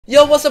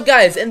Yo, what's up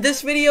guys? In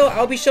this video,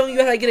 I'll be showing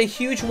you how to get a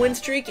huge win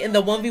streak in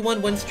the 1v1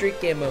 win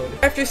streak game mode.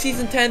 After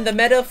Season 10, the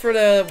meta for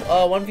the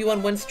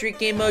 1v1 win streak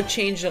game mode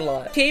changed a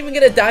lot. You can't even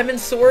get a diamond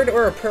sword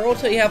or a pearl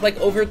till you have like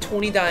over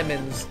 20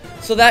 diamonds.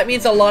 So that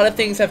means a lot of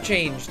things have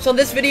changed. So in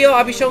this video,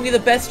 I'll be showing you the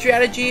best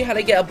strategy, how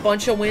to get a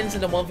bunch of wins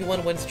in the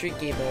 1v1 win streak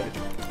game mode.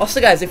 Also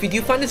guys, if you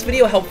do find this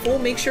video helpful,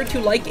 make sure to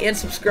like and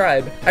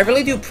subscribe. I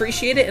really do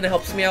appreciate it and it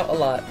helps me out a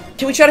lot.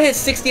 Can we try to hit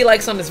 60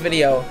 likes on this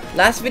video?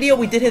 Last video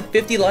we did hit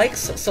 50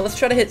 likes, so let's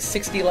try to hit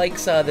 60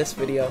 likes this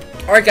video.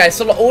 Alright guys,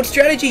 so the old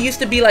strategy used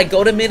to be like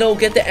go to middle,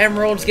 get the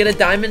emeralds, get a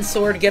diamond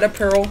sword, get a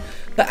pearl.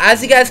 But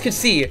as you guys could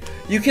see,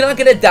 you cannot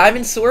get a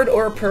diamond sword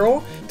or a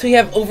pearl till you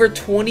have over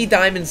 20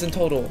 diamonds in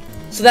total.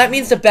 So that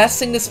means the best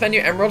thing to spend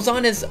your emeralds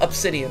on is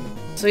obsidian.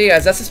 So yeah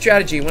guys, that's the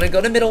strategy. You want to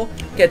go to middle,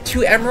 get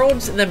 2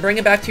 emeralds, and then bring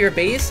it back to your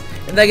base,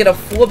 and then get a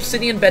full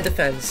obsidian bed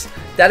defense.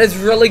 That is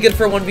really good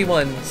for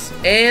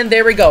 1v1s. And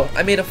there we go.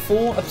 I made a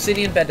full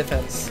obsidian bed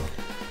defense.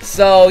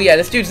 So yeah,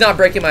 this dude's not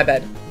breaking my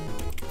bed.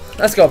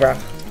 Let's go, bro.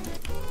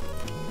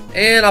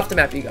 And off the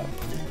map you go.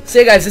 So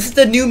yeah guys, this is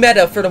the new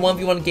meta for the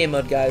 1v1 game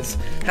mode, guys.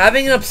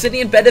 Having an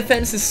obsidian bed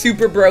defense is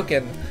super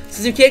broken.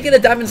 Since you can't get a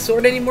diamond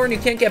sword anymore and you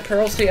can't get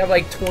pearls till you have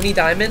like 20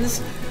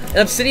 diamonds, an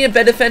obsidian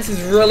bed defense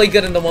is really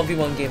good in the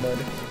 1v1 game mode.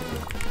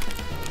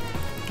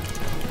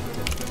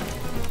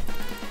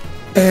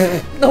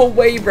 No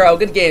way, bro.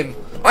 Good game.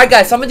 Alright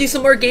guys, so I'm gonna do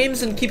some more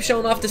games and keep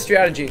showing off the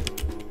strategy.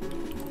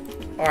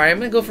 Alright, I'm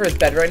gonna go for his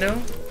bed right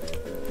now.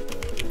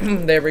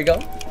 There we go.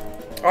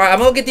 Alright, I'm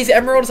gonna get these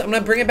emeralds. I'm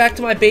gonna bring it back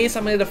to my base.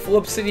 I'm gonna get a full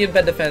obsidian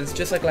bed defense,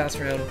 just like last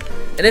round.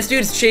 And this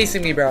dude's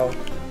chasing me, bro.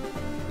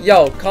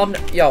 Yo, calm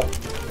down. Yo.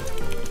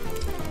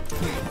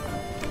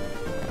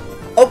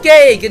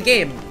 Okay, good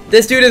game.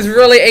 This dude is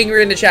really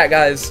angry in the chat,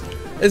 guys.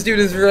 This dude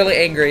is really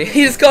angry.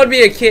 He just called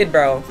me a kid,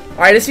 bro.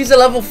 Alright, this dude's a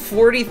level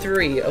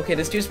 43. Okay,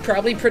 this dude's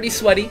probably pretty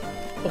sweaty.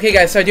 Okay,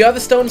 guys, so I do have a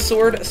stone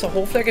sword, so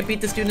hopefully I can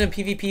beat this dude in a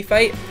PvP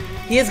fight.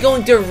 He is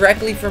going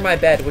directly for my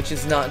bed, which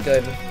is not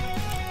good.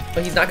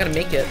 But he's not gonna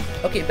make it.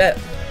 Okay, bet.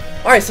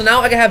 Alright, so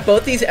now I can have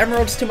both these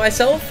emeralds to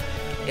myself,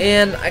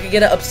 and I can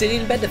get an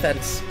obsidian bed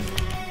defense.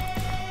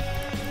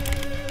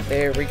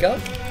 There we go.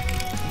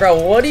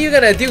 Bro, what are you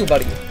gonna do,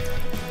 buddy?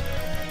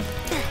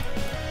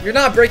 You're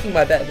not breaking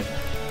my bed.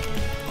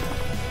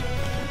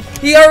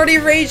 He already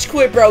rage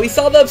quit, bro. He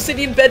saw the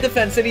obsidian bed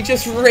defense and he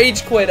just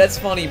rage quit. That's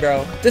funny,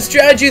 bro. This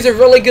strategy is a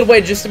really good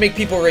way just to make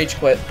people rage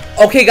quit.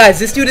 Okay, guys,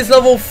 this dude is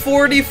level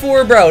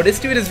 44, bro. This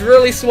dude is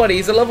really sweaty.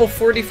 He's a level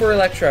 44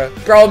 Electra.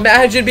 Bro,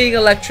 imagine being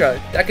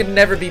Electra. That could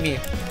never be me.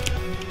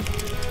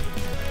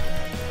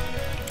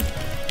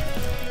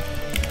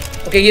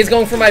 Okay, he is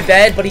going for my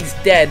bed, but he's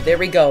dead. There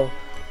we go.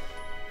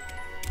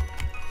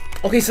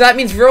 Okay, so that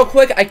means real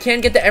quick, I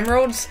can get the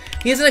emeralds.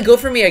 He's gonna go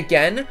for me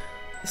again.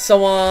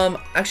 So,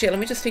 actually, let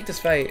me just take this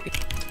fight.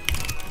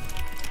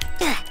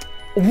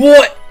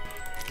 What?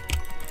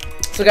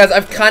 So, guys,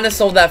 I've kind of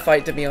sold that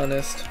fight, to be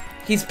honest.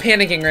 He's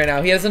panicking right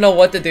now. He doesn't know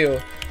what to do.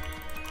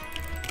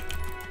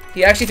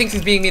 He actually thinks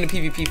he's beating me in a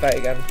PvP fight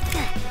again.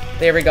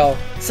 There we go.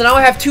 So now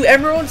I have 2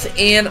 emeralds,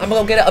 and I'm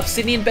gonna get an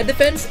obsidian bed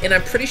defense, and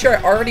I'm pretty sure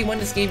I already won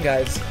this game,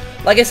 guys.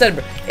 Like I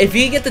said, if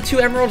you get the 2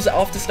 emeralds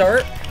off the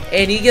start,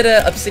 and you get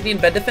an obsidian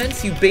bed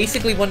defense, you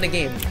basically won the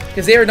game.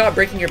 Because they are not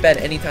breaking your bed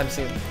anytime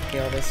soon, to be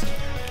honest.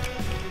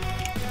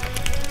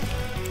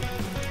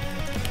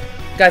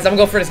 Guys, I'm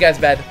gonna go for this guy's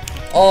bed.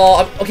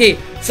 Oh, okay,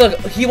 so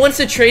he wants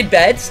to trade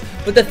beds,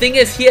 but the thing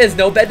is, he has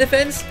no bed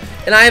defense,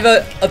 and I have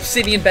a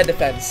obsidian bed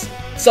defense.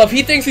 So if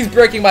he thinks he's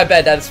breaking my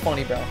bed, that is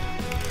funny, bro.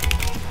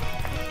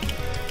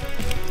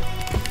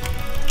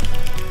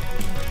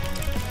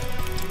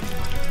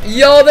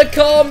 Yo, the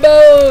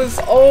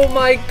combos! Oh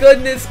my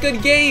goodness,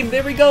 good game.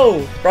 There we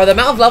go. Bro, the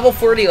amount of level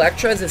 40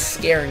 Electras is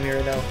scaring me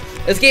right now.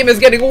 This game is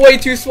getting way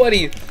too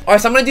sweaty.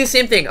 Alright, so I'm gonna do the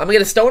same thing. I'm gonna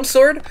get a stone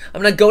sword.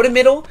 I'm gonna go to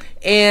middle,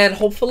 and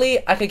hopefully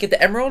I can get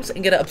the emeralds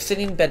and get an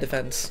obsidian bed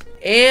defense.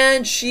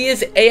 And she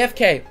is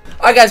AFK.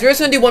 Alright guys, we're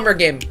just gonna do one more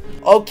game.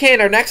 Okay,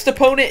 and our next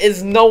opponent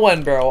is no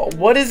one, bro.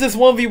 What is this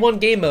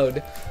 1v1 game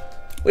mode?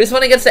 We just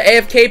went against the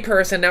AFK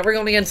person. Now we're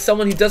going against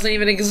someone who doesn't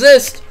even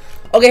exist.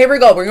 Okay, here we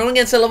go. We're going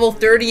against a level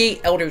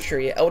 38 Elder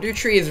Tree. Elder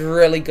Tree is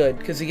really good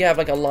because you have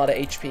like a lot of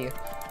HP.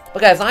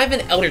 But guys, not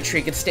even Elder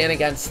Tree can stand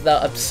against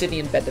the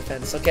obsidian bed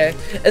defense, okay?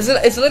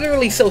 It's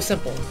literally so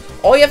simple.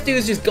 All you have to do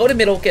is just go to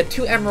middle, get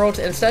 2 emeralds,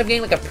 and instead of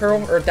getting like a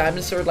pearl or a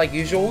diamond sword like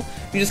usual,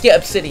 you just get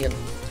obsidian.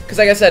 Because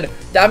like I said,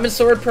 diamond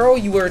sword, pearl,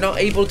 you are not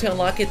able to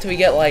unlock it till you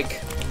get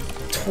like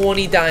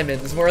 20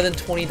 diamonds, more than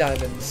 20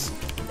 diamonds.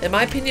 In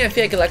my opinion, I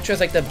feel like Electra is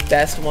like the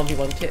best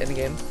 1v1 kit in the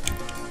game.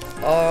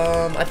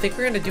 I think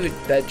we're gonna do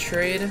a bed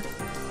trade.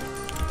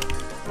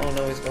 Oh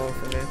no, he's going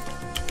for me.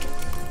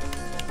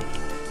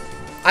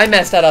 I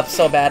messed that up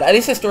so bad. At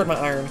least I stored my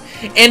iron.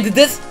 And did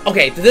this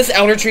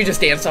Elder Tree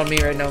just dance on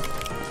me right now?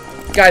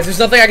 Guys, there's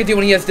nothing I can do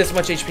when he has this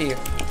much HP.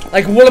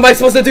 Like, what am I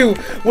supposed to do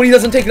when he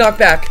doesn't take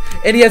knockback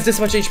and he has this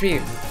much HP?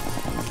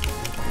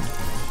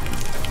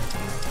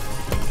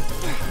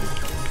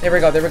 There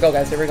we go,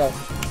 guys, there we go.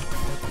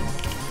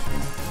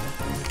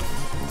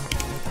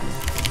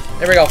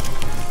 There we go.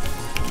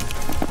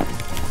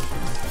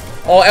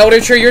 Oh, Elder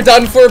Tree, you're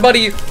done for,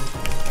 buddy.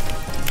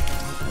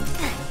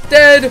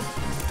 Dead.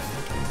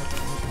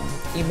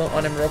 Emote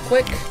on him real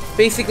quick.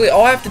 Basically,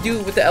 all I have to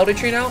do with the Elder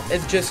Tree now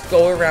is just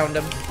go around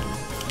him.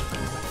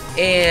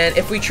 And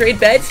if we trade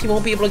beds, he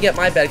won't be able to get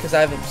my bed because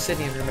I have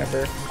obsidian,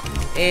 remember.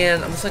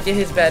 And I'm just gonna get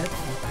his bed.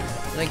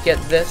 I'm gonna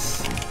get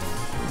this.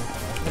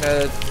 I'm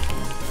gonna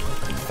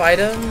fight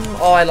him.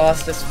 Oh, I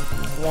lost this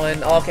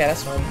one. Oh, okay,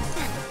 that's fine.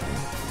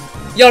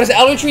 Yo, this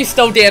Elder Tree's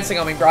still dancing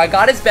on me, bro. I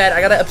got his bed.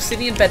 I got an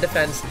obsidian bed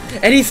defense.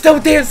 And he's still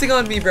dancing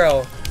on me,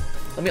 bro.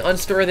 Let me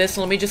unstore this.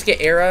 And let me just get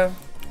Era.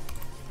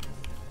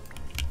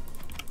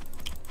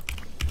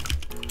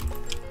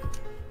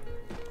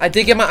 I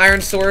did get my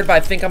iron sword, but I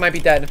think I might be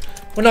dead.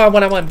 Well, no,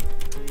 I won.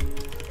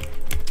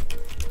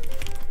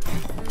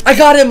 I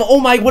got him!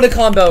 Oh my, what a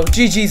combo.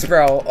 GG's,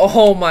 bro.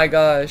 Oh my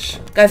gosh.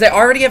 Guys, I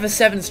already have a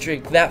 7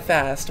 streak that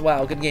fast.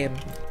 Wow, good game.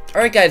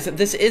 Alright guys,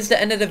 this is the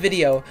end of the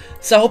video.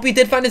 So I hope you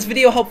did find this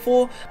video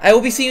helpful. I will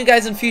be seeing you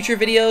guys in future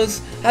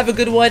videos. Have a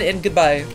good one, and goodbye.